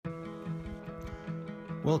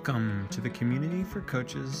Welcome to the Community for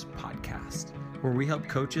Coaches podcast, where we help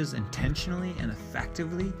coaches intentionally and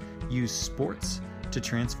effectively use sports to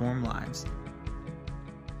transform lives.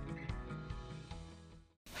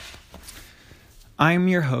 I'm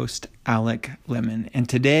your host, Alec Lemon, and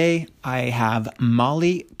today I have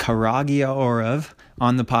Molly Karagiorov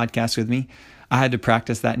on the podcast with me. I had to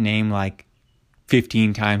practice that name like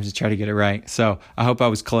 15 times to try to get it right. So I hope I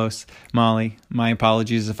was close. Molly, my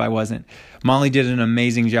apologies if I wasn't. Molly did an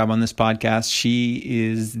amazing job on this podcast. She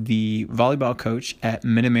is the volleyball coach at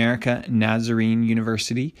Mid-America Nazarene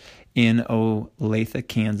University in Olathe,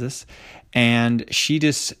 Kansas. And she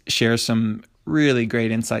just shares some really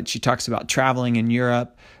great insights. She talks about traveling in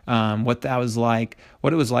Europe, what that was like,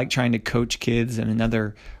 what it was like trying to coach kids in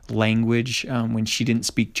another language when she didn't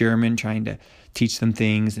speak German, trying to teach them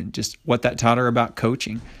things, and just what that taught her about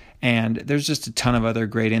coaching. And there's just a ton of other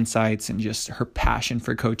great insights, and just her passion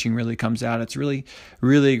for coaching really comes out. It's really,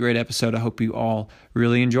 really a great episode. I hope you all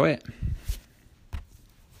really enjoy it.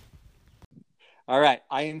 All right.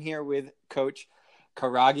 I am here with Coach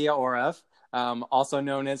Karagiorov, also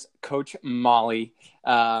known as Coach Molly,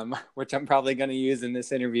 which I'm probably going to use in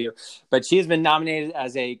this interview. But she has been nominated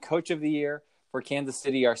as a Coach of the Year for Kansas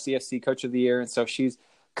City, our CFC Coach of the Year. And so she's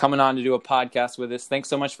coming on to do a podcast with us. Thanks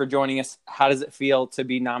so much for joining us. How does it feel to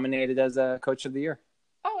be nominated as a Coach of the Year?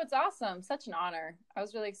 Oh, it's awesome. Such an honor. I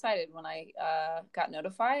was really excited when I got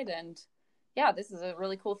notified. And yeah, this is a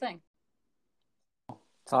really cool thing.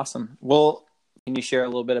 It's awesome. Well, can you share a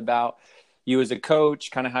little bit about you as a coach,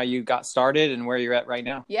 kind of how you got started and where you're at right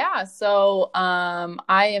now? Yeah. So I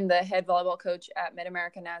am the head volleyball coach at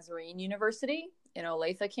Mid-America Nazarene University in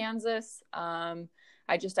Olathe, Kansas. I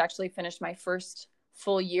just actually finished my first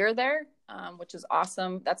full year there, which is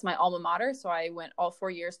awesome. That's my alma mater. So I went all 4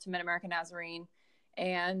 years to Mid-America Nazarene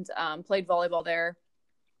and played volleyball there.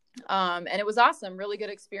 And it was awesome. Really good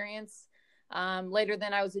experience. Later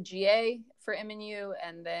then I was a GA for MNU,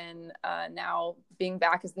 and then now being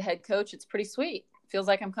back as the head coach, it's pretty sweet. Feels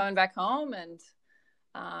like I'm coming back home, and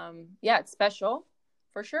yeah, it's special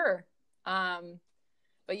for sure.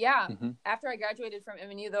 But yeah, after I graduated from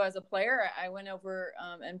MNU though, as a player, I went over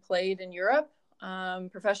and played in Europe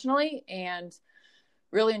professionally, and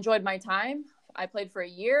really enjoyed my time. I played for a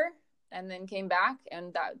year and then came back,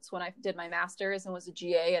 and that's when I did my master's and was a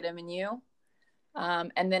GA at MNU.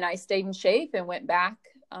 And then I stayed in shape and went back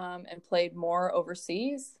and played more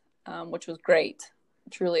overseas, which was great.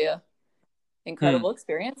 Truly a incredible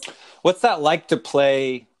experience. What's that like to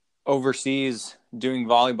play overseas doing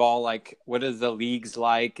volleyball? Like, what is the leagues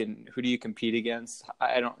like, and who do you compete against?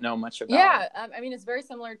 I don't know much about it. I mean, it's very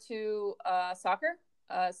similar to soccer.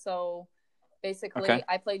 So basically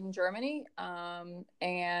I played in Germany,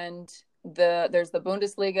 and there's the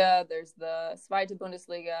Bundesliga, there's the Zweite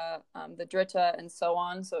Bundesliga, the Dritte, and so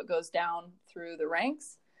on. So it goes down through the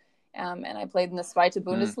ranks. And I played in the Zweite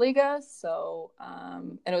Bundesliga. So,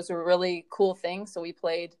 and it was a really cool thing. So we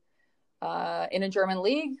played in a German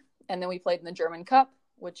league, and then we played in the German Cup,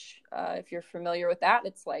 which if you're familiar with that,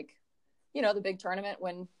 it's like, you know, the big tournament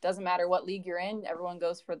when doesn't matter what league you're in, everyone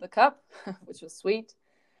goes for the cup, which was sweet.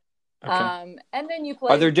 And then you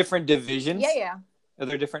play. Are there different divisions? Yeah. Are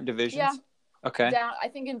there different divisions? Yeah. Okay. I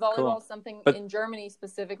think in volleyball, in Germany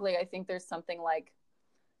specifically, I think there's something like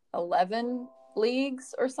 11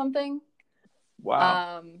 leagues or something.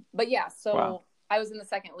 Wow. But yeah, so I was in the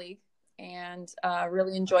second league and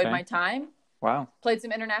really enjoyed my time. Wow. Played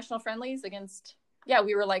some international friendlies against,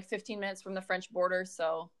 we were like 15 minutes from the French border.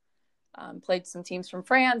 So played some teams from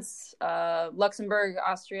France, Luxembourg,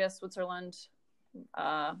 Austria, Switzerland.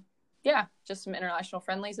 Just some international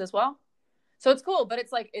friendlies as well. So it's cool, but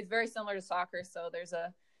it's very similar to soccer. So there's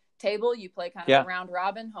a table, you play kind of a round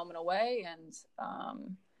robin, home and away, and,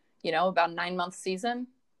 about a 9-month season.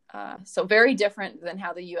 So very different than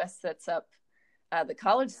how the U.S. sets up the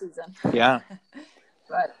college season. Yeah.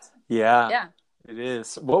 But yeah, it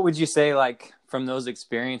is. What would you say, like, from those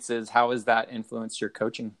experiences, how has that influenced your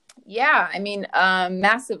coaching? Yeah, I mean,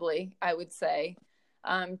 massively, I would say.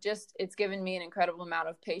 It's given me an incredible amount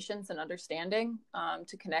of patience and understanding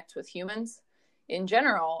to connect with humans in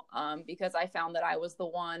general, because I found that I was the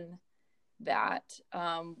one that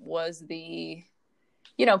was the,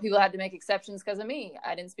 people had to make exceptions because of me.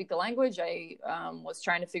 I didn't speak the language. I was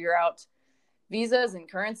trying to figure out visas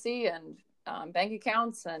and currency and bank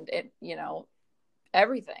accounts and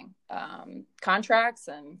everything, contracts.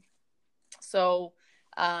 And so,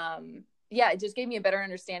 it just gave me a better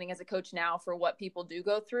understanding as a coach now for what people do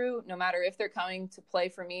go through, no matter if they're coming to play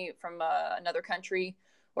for me from another country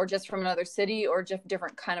or just from another city or just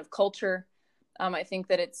different kind of culture. I think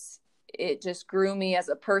that it just grew me as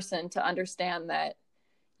a person to understand that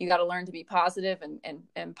you got to learn to be positive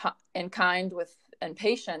and kind with and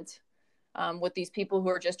patient with these people who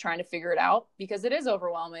are just trying to figure it out, because it is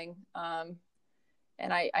overwhelming.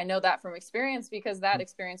 And I know that from experience, because that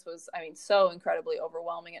experience was, I mean, so incredibly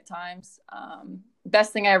overwhelming at times.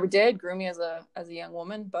 Best thing I ever did, grew me as a young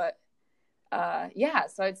woman. But yeah,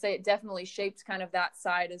 so I'd say it definitely shaped kind of that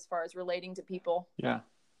side as far as relating to people. Yeah.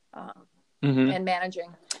 And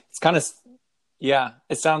managing. It's kind of, yeah,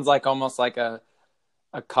 it sounds like almost like a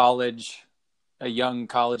young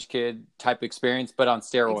college kid type experience, but on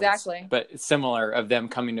steroids. Exactly. But it's similar, of them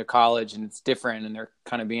coming to college, and it's different, and they're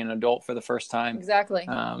kind of being an adult for the first time. Exactly.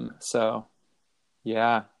 So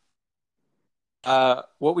yeah.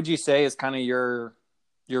 What would you say is kind of your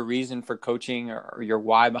reason for coaching, or your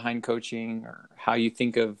why behind coaching, or how you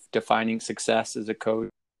think of defining success as a coach?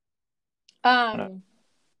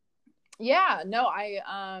 Yeah, no,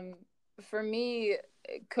 for me,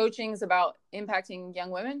 coaching is about impacting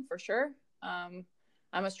young women, for sure. I'm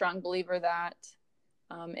a strong believer that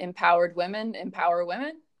empowered women empower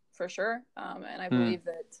women, for sure. And I believe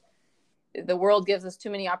that the world gives us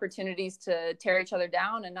too many opportunities to tear each other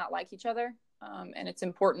down and not like each other. And it's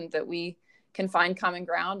important that we can find common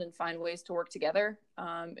ground and find ways to work together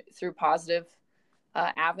through positive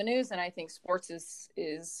avenues. And I think sports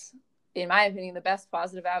is, in my opinion, the best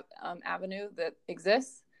positive avenue that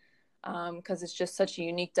exists, because it's just such a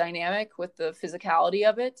unique dynamic with the physicality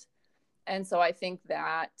of it. And so I think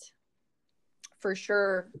that, for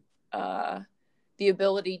sure, the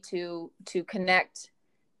ability to connect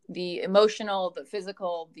the emotional, the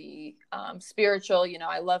physical, the spiritual.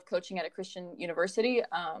 I love coaching at a Christian university.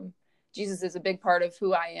 Jesus is a big part of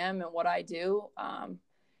who I am and what I do.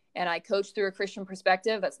 And I coach through a Christian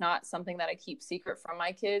perspective. That's not something that I keep secret from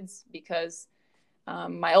my kids, because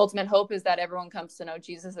my ultimate hope is that everyone comes to know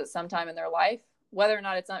Jesus at some time in their life, whether or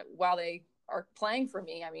not it's not while they are playing for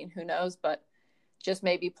me. I mean, who knows, but just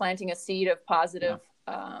maybe planting a seed of positive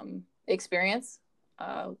experience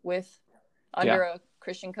under a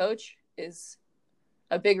Christian coach is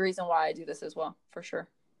a big reason why I do this as well, for sure.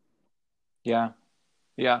 Yeah.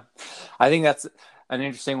 Yeah. I think that's an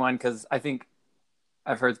interesting one, because I think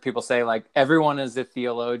I've heard people say, like, everyone is a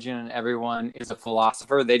theologian and everyone is a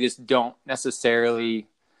philosopher. They just don't necessarily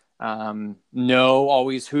know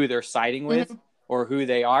always who they're siding with or who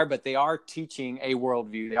they are, but they are teaching a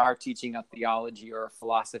worldview. They are teaching a theology or a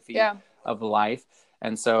philosophy of life.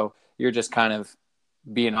 And so you're just kind of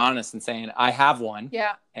being honest and saying, I have one,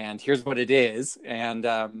 and here's what it is. And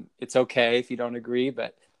it's okay if you don't agree,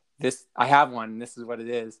 but I have one, and this is what it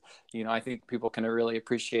is. I think people can really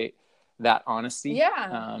appreciate that honesty.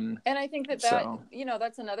 Yeah. And I think that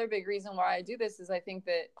that's another big reason why I do this, is I think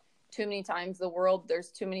that too many times there's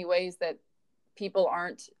too many ways that people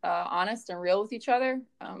aren't honest and real with each other,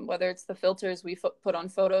 whether it's the filters we put on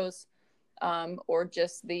photos, or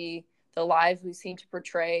just the lives we seem to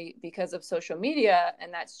portray because of social media.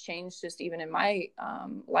 And that's changed just even in my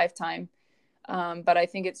lifetime. But I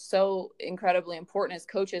think it's so incredibly important as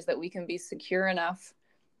coaches that we can be secure enough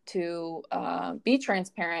to be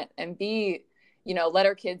transparent and let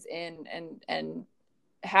our kids in and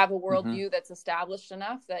have a worldview that's established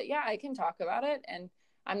enough that, I can talk about it. And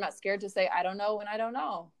I'm not scared to say, I don't know when I don't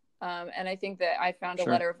know. And I think that I found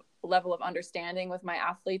a level of understanding with my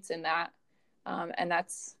athletes in that. And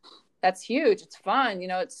that's huge. It's fun.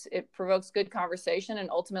 It provokes good conversation. And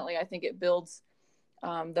ultimately, I think it builds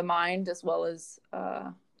the mind as well as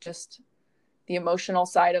just the emotional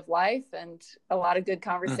side of life, and a lot of good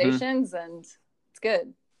conversations, and it's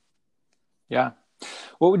good. Yeah.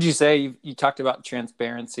 What would you say? You talked about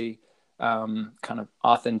transparency, kind of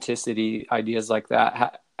authenticity, ideas like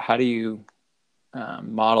that. How do you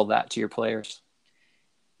model that to your players?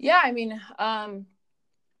 Yeah, I mean,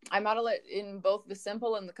 I model it in both the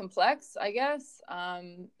simple and the complex, I guess.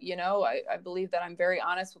 I believe that I'm very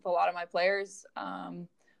honest with a lot of my players.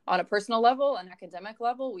 On a personal level and academic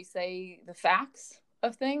level, we say the facts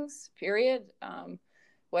of things, period.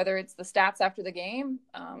 Whether it's the stats after the game,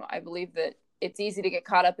 I believe that it's easy to get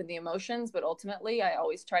caught up in the emotions, but ultimately I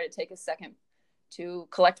always try to take a second to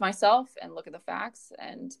collect myself and look at the facts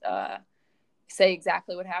and say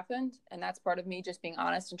exactly what happened. And that's part of me just being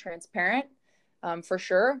honest and transparent. For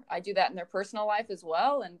sure. I do that in their personal life as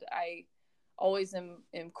well. And I always am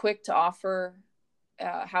quick to offer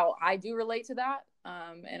how I do relate to that.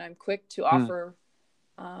 And I'm quick to offer,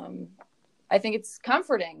 I think it's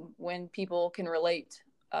comforting when people can relate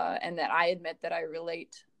and that I admit that I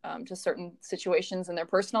relate to certain situations in their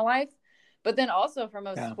personal life. But then also from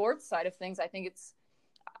a sports side of things, I think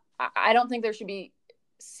I don't think there should be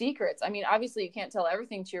secrets. I mean, obviously you can't tell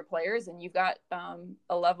everything to your players, and you've got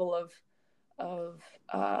a level of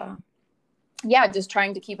just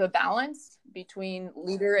trying to keep a balance between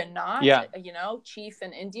leader and not, chief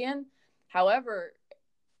and Indian. However,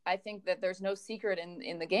 I think that there's no secret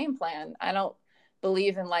in the game plan. I don't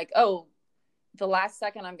believe in like, oh, the last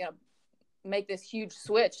second I'm going to make this huge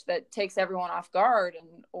switch that takes everyone off guard,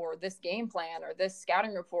 or this game plan or this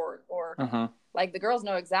scouting report, or like the girls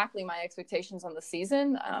know exactly my expectations on the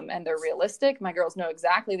season, and they're realistic. My girls know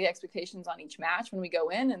exactly the expectations on each match when we go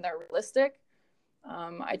in, and they're realistic.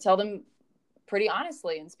 I tell them pretty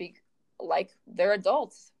honestly and speak like they're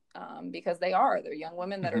adults, because they're young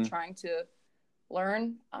women that are trying to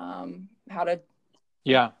learn how to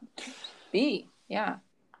be. Yeah.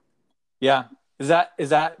 Is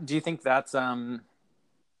that, do you think that's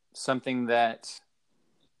something that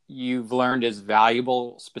you've learned is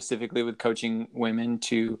valuable specifically with coaching women,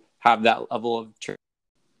 to have that level of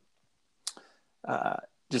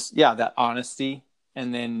that honesty,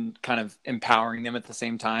 and then kind of empowering them at the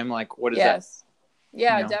same time? Like, what is that?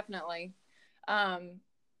 Yeah, definitely.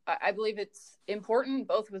 I believe it's important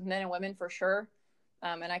both with men and women for sure.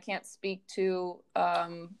 And I can't speak to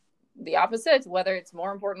the opposites, whether it's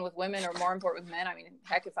more important with women or more important with men. I mean,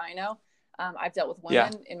 heck, if I know. I've dealt with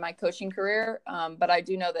women in my coaching career, but I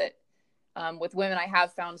do know that with women, I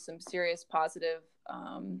have found some serious positive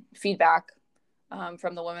feedback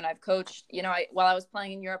from the women I've coached. While I was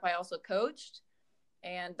playing in Europe, I also coached,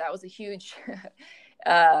 and that was a huge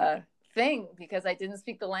thing because I didn't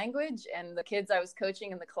speak the language, and the kids I was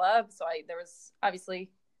coaching in the club. So there was obviously,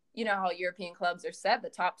 how European clubs are set, the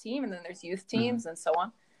top team, and then there's youth teams and so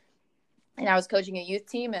on. And I was coaching a youth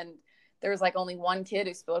team, and there was like only one kid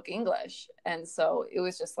who spoke English. And so it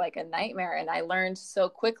was just like a nightmare. And I learned so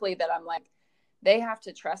quickly that I'm like, they have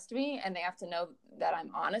to trust me, and they have to know that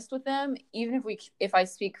I'm honest with them. Even if I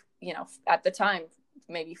speak, at the time,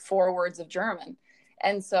 maybe 4 words of German.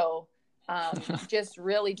 And so just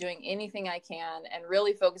really doing anything I can and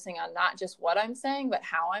really focusing on not just what I'm saying, but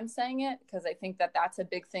how I'm saying it. Because I think that that's a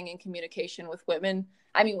big thing in communication with women.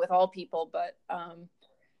 I mean, with all people, but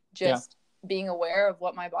being aware of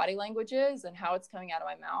what my body language is and how it's coming out of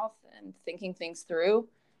my mouth and thinking things through,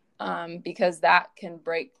 because that can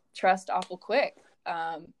break trust awful quick,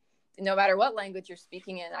 no matter what language you're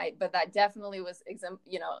speaking in. But that definitely was,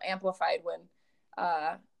 amplified when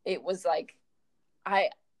it was like,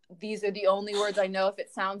 these are the only words I know. If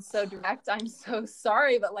it sounds so direct, I'm so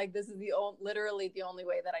sorry, but like, this is literally the only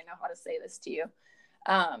way that I know how to say this to you.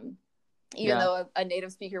 Even though a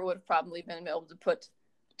native speaker would have probably been able to put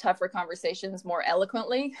tougher conversations more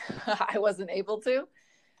eloquently, I wasn't able to.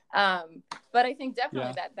 But I think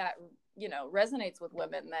definitely that resonates with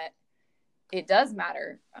women, that it does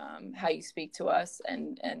matter how you speak to us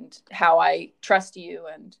and how I trust you.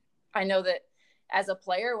 And I know that as a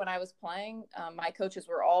player, when I was playing, my coaches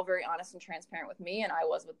were all very honest and transparent with me, and I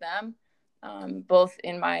was with them, both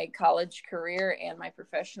in my college career and my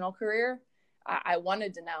professional career. I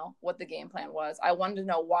wanted to know what the game plan was. I wanted to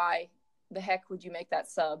know why the heck would you make that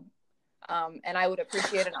sub? And I would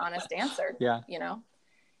appreciate an honest answer,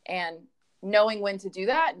 and knowing when to do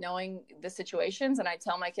that, knowing the situations. And I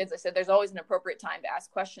tell my kids, I said, there's always an appropriate time to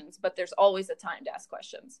ask questions, but there's always a time to ask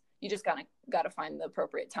questions. You just got to find the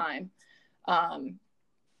appropriate time. And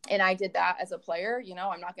I did that as a player.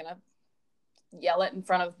 I'm not going to yell it in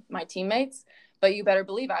front of my teammates, but you better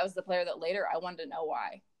believe I was the player that later I wanted to know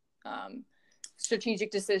why. Strategic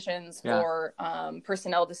decisions or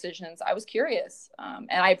personnel decisions, I was curious, and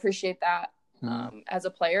I appreciate that as a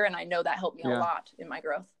player, and I know that helped me a lot in my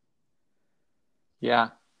growth. I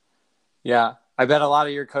bet a lot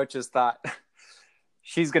of your coaches thought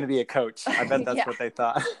she's going to be a coach. I bet that's what they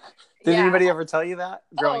thought. Did anybody ever tell you that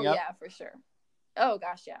growing up? Yeah, for sure. Oh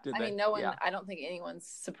gosh, yeah. I mean, no one. I don't think anyone's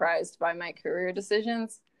surprised by my career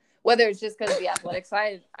decisions, whether it's just because of the athletic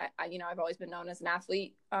side. I've always been known as an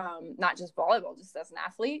athlete, not just volleyball, just as an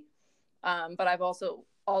athlete. But I've also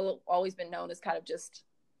always been known as kind of just,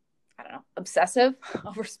 I don't know, obsessive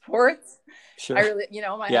over sports. Sure. I really,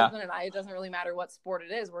 my husband and I, it doesn't really matter what sport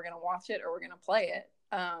it is. We're going to watch it or we're going to play it.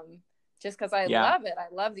 Just because I love it.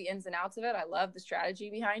 I love the ins and outs of it. I love the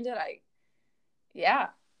strategy behind it.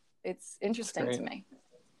 It's interesting to me.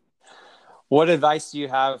 What advice do you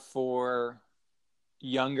have for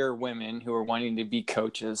younger women who are wanting to be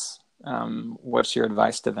coaches? What's your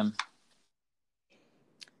advice to them?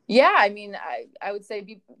 Yeah, I mean, I would say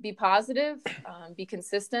be positive, be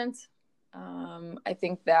consistent. I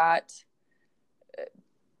think that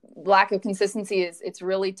lack of consistency it's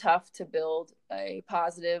really tough to build a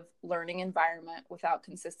positive learning environment without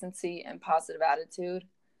consistency and positive attitude.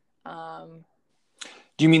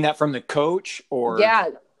 Do you mean that from the coach or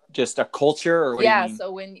just a culture? Or what do you mean?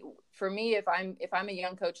 So for me, if I'm a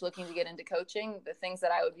young coach looking to get into coaching, the things that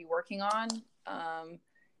I would be working on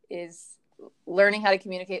is learning how to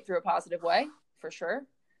communicate through a positive way, for sure.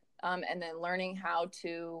 And then learning how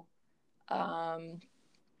to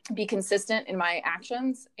be consistent in my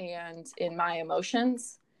actions and in my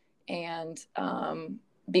emotions. And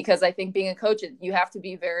because I think being a coach, you have to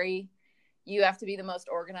be the most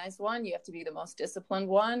organized one. You have to be the most disciplined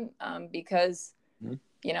one, because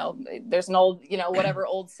there's an old, whatever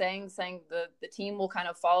old saying the team will kind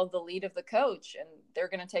of follow the lead of the coach, and they're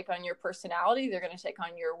going to take on your personality. They're going to take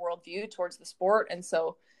on your worldview towards the sport. And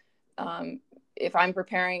so if I'm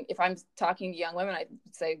talking to young women, I'd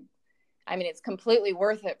say, it's completely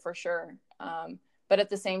worth it for sure. But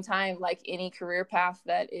at the same time, like any career path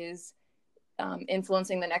that is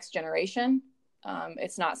influencing the next generation,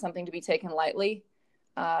 it's not something to be taken lightly.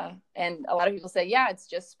 And a lot of people say, yeah, it's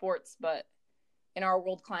just sports, but in our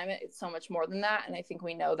world climate, it's so much more than that. And I think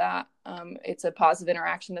we know that. It's a positive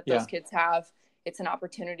interaction that those kids have. It's an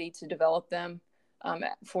opportunity to develop them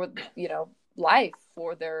for, life,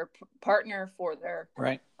 for their partner, for their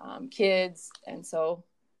kids. And so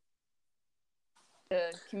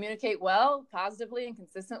to communicate well, positively and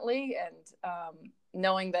consistently, and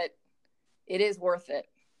knowing that it is worth it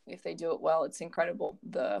if they do it well. It's incredible.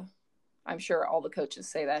 I'm sure all the coaches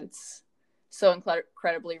say that it's so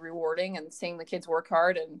incredibly rewarding, and seeing the kids work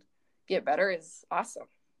hard and get better is awesome.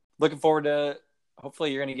 Looking forward to,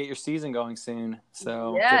 hopefully you're going to get your season going soon.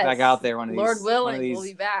 So get back out there Lord willing, we'll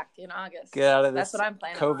be back in August. Get out of this. That's what I'm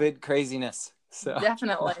planning COVID on. Craziness. So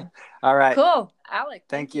definitely. All right. Cool. Alec.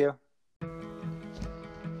 Thank you.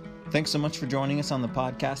 Thanks so much for joining us on the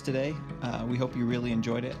podcast today. We hope you really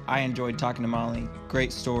enjoyed it. I enjoyed talking to Molly.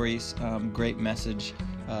 Great stories, great message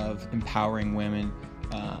of empowering women,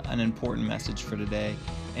 an important message for today.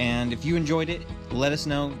 And if you enjoyed it, let us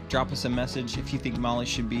know. Drop us a message. If you think Molly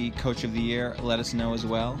should be Coach of the Year, let us know as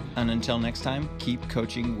well. And until next time, keep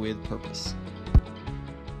coaching with purpose.